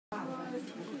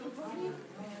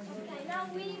now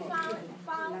we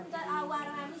found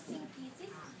our missing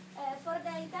pieces. For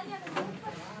the Italian group,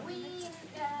 we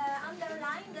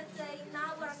underline that in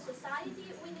our society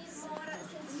we need more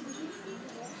sensibility,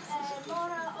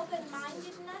 more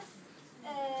open-mindedness,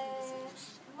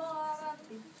 more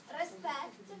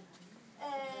respect,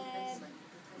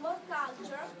 more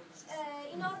culture,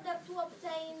 in order to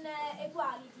obtain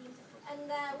equality.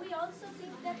 And we also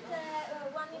think that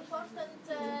one important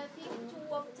thing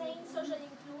to obtain social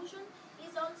inclusion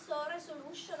is also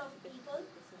resolution of people,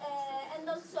 and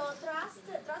also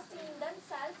trusting in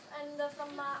themselves and from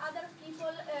other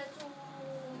people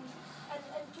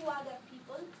to other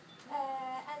people.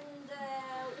 And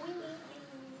we need,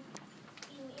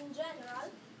 in general,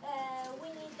 we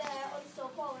need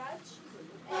also courage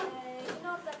in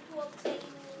order to obtain,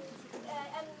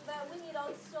 and we need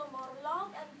also more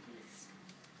love and peace.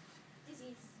 This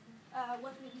is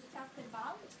what we discussed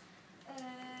about.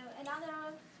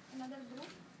 Another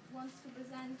group wants to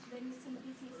present the missing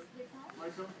pieces they found.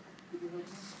 Michael, could you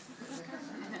help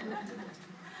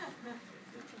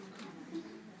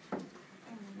me?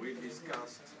 We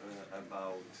discussed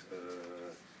about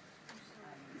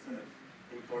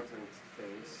important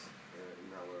things in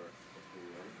our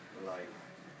opinion, like,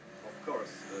 of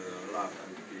course, love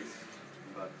and peace,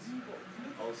 but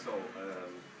also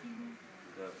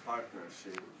the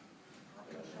partnership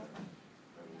and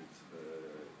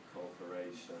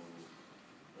cooperation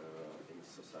in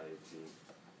society.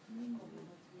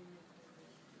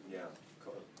 Yeah,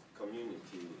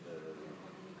 community.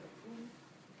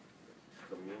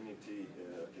 Community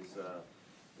is a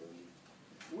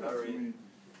very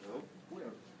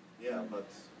yeah, but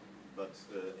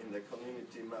in the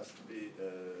community must be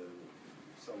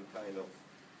some kind of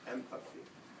empathy,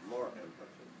 more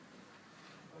empathy,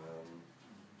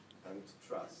 and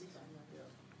trust. Yeah,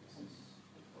 this is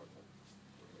important.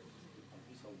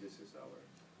 So this is our.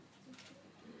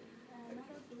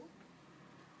 Another group.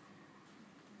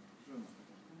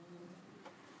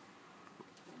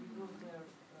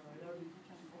 Learning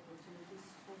opportunities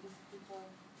for these people.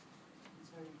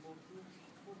 It's very important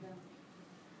for them.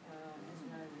 As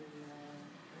well, we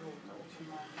wrote open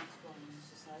markets from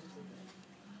society.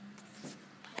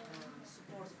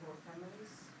 Support for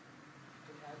families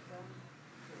to help them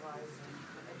to rise and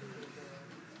to educate the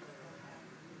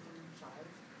child.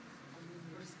 And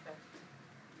respect,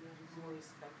 more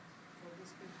respect for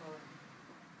these people.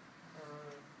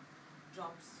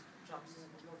 Jobs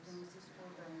opportunities for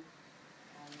them.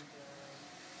 And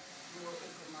more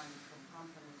open mind from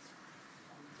companies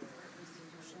and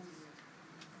institutions,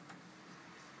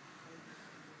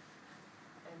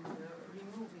 and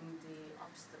removing the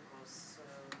obstacles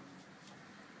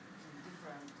in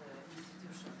different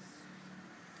institutions,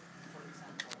 for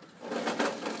example.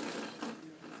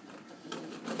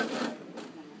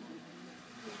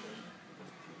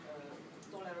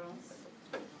 Tolerance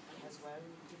as well.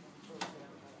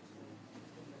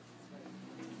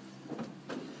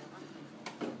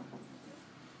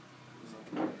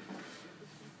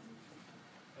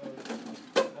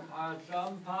 Our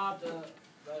German part,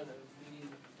 well, we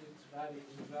did study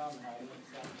in German, I don't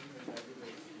study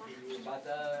English, but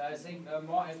I think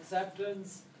more acceptance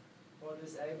for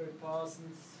disabled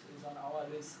persons is on our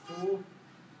list too,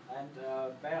 and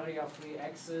barrier-free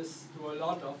access to a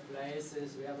lot of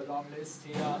places. We have a long list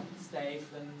here,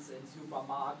 stations, in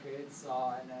supermarkets,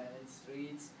 or in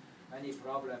streets. Many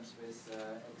problems with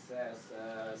access,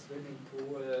 swimming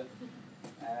pool.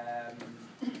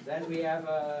 Then we have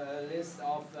a list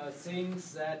of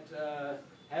things that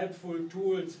helpful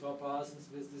tools for persons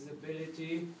with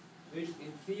disability, which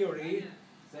in theory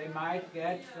they might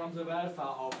get from the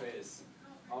welfare office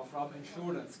or from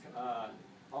insurance,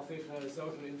 official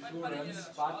social insurance,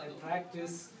 but in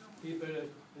practice people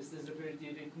with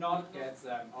disability did not get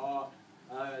them, or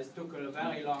it took a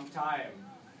very long time.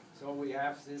 So we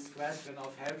have this question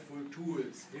of helpful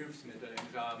tools, Hilfsmittel in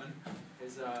German,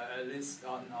 is a list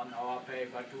on our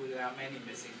paper too. There are many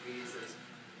missing pieces.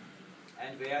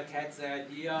 And we had the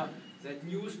idea that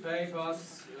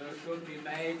newspapers should be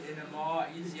made in a more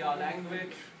easy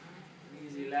language,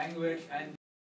 and